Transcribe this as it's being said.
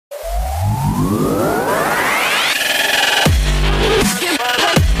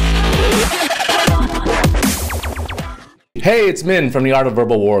Hey, it's Min from the Art of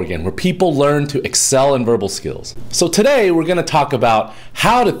Verbal War again, where people learn to excel in verbal skills. So today we're going to talk about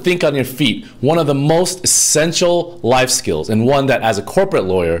how to think on your feet, one of the most essential life skills, and one that as a corporate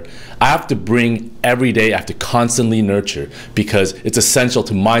lawyer, I have to bring every day, I have to constantly nurture because it's essential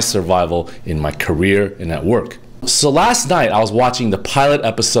to my survival in my career and at work. So last night I was watching the pilot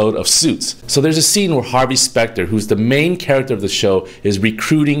episode of Suits. So there's a scene where Harvey Specter, who's the main character of the show, is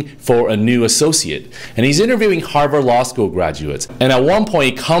recruiting for a new associate. And he's interviewing Harvard Law School graduates. And at one point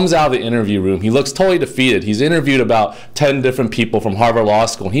he comes out of the interview room, he looks totally defeated. He's interviewed about 10 different people from Harvard Law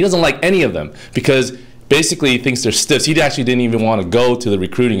School and he doesn't like any of them because basically he thinks they're stiffs. He actually didn't even want to go to the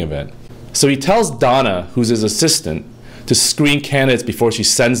recruiting event. So he tells Donna, who's his assistant, to screen candidates before she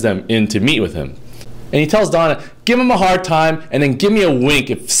sends them in to meet with him. And he tells Donna, give him a hard time and then give me a wink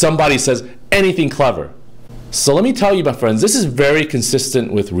if somebody says anything clever. So let me tell you, my friends, this is very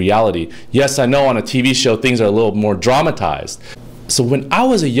consistent with reality. Yes, I know on a TV show things are a little more dramatized. So when I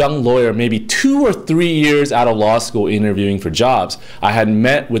was a young lawyer, maybe 2 or 3 years out of law school interviewing for jobs, I had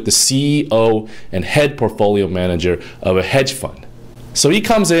met with the CEO and head portfolio manager of a hedge fund. So he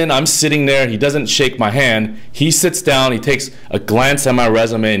comes in, I'm sitting there, he doesn't shake my hand, he sits down, he takes a glance at my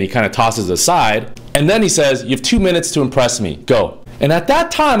resume and he kind of tosses it aside. And then he says, you have 2 minutes to impress me, go. And at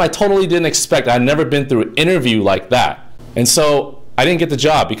that time, I totally didn't expect, I'd never been through an interview like that. And so I didn't get the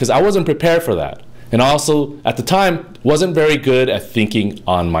job because I wasn't prepared for that. And also, at the time, wasn't very good at thinking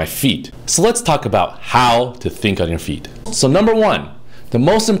on my feet. So let's talk about how to think on your feet. So number one, the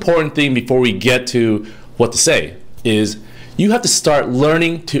most important thing before we get to what to say is you have to start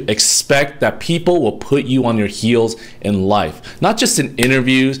learning to expect that people will put you on your heels in life. Not just in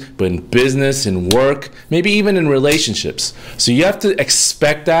interviews, but in business, in work, maybe even in relationships. So you have to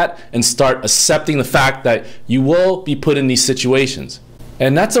expect that and start accepting the fact that you will be put in these situations.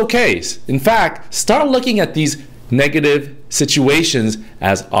 And that's okay. In fact, start looking at these negative situations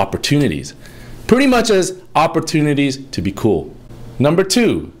as opportunities. Pretty much as opportunities to be cool. Number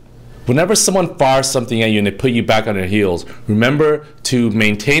two, whenever someone fires something at you and they put you back on your heels, remember to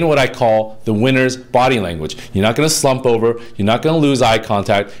maintain what I call the winner's body language. You're not going to slump over, you're not going to lose eye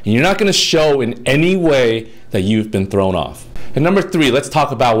contact, and you're not going to show in any way that you've been thrown off. And number three, let's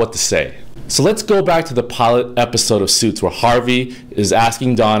talk about what to say. So let's go back to the pilot episode of Suits where Harvey is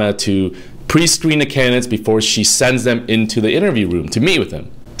asking Donna to pre-screen the candidates before she sends them into the interview room to meet with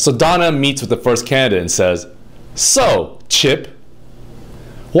him. So Donna meets with the first candidate and says, "So, Chip,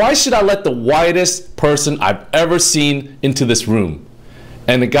 why should I let the whitest person I've ever seen into this room?"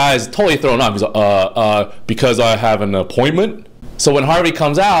 And the guy is totally thrown off. He's like, because I have an appointment? So when Harvey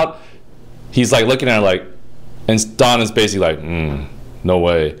comes out, he's like looking at her like, and Donna's basically like, no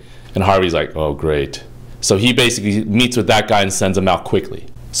way. And Harvey's like, oh, great. So he basically meets with that guy and sends him out quickly.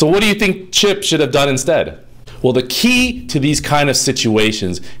 So what do you think Chip should have done instead? Well, the key to these kind of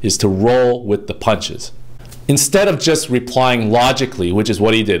situations is to roll with the punches. Instead of just replying logically, which is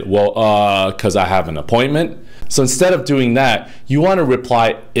what he did, well, because I have an appointment. So instead of doing that, you want to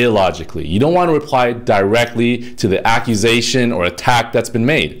reply illogically. You don't want to reply directly to the accusation or attack that's been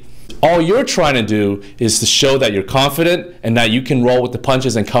made. All you're trying to do is to show that you're confident and that you can roll with the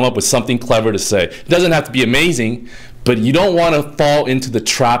punches and come up with something clever to say. It doesn't have to be amazing, but you don't want to fall into the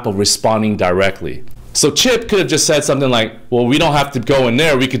trap of responding directly. So Chip could have just said something like, well, we don't have to go in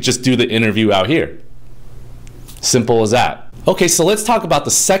there, we could just do the interview out here. Simple as that. Okay, so let's talk about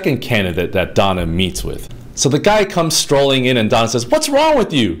the second candidate that Donna meets with. So the guy comes strolling in and Donna says, "What's wrong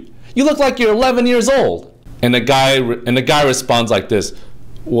with you? You look like you're 11 years old." And the guy responds like this,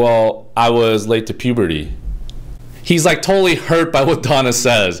 "Well, I was late to puberty." He's like totally hurt by what Donna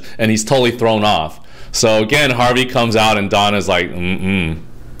says and he's totally thrown off. So again, Harvey comes out and Donna's like,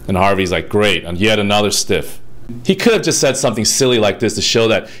 And Harvey's like, great, and yet another stiff. He could have just said something silly like this to show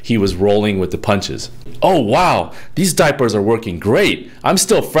that he was rolling with the punches. "Oh wow, these diapers are working great. I'm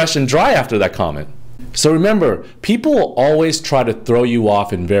still fresh and dry after that comment." So remember, people will always try to throw you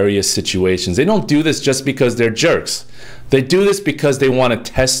off in various situations. They don't do this just because they're jerks. They do this because they want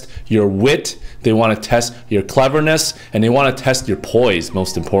to test your wit, they want to test your cleverness, and they want to test your poise,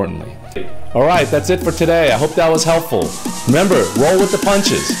 most importantly. Alright, that's it for today. I hope that was helpful. Remember, roll with the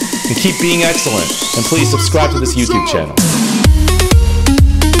punches and keep being excellent. And please subscribe to this YouTube channel.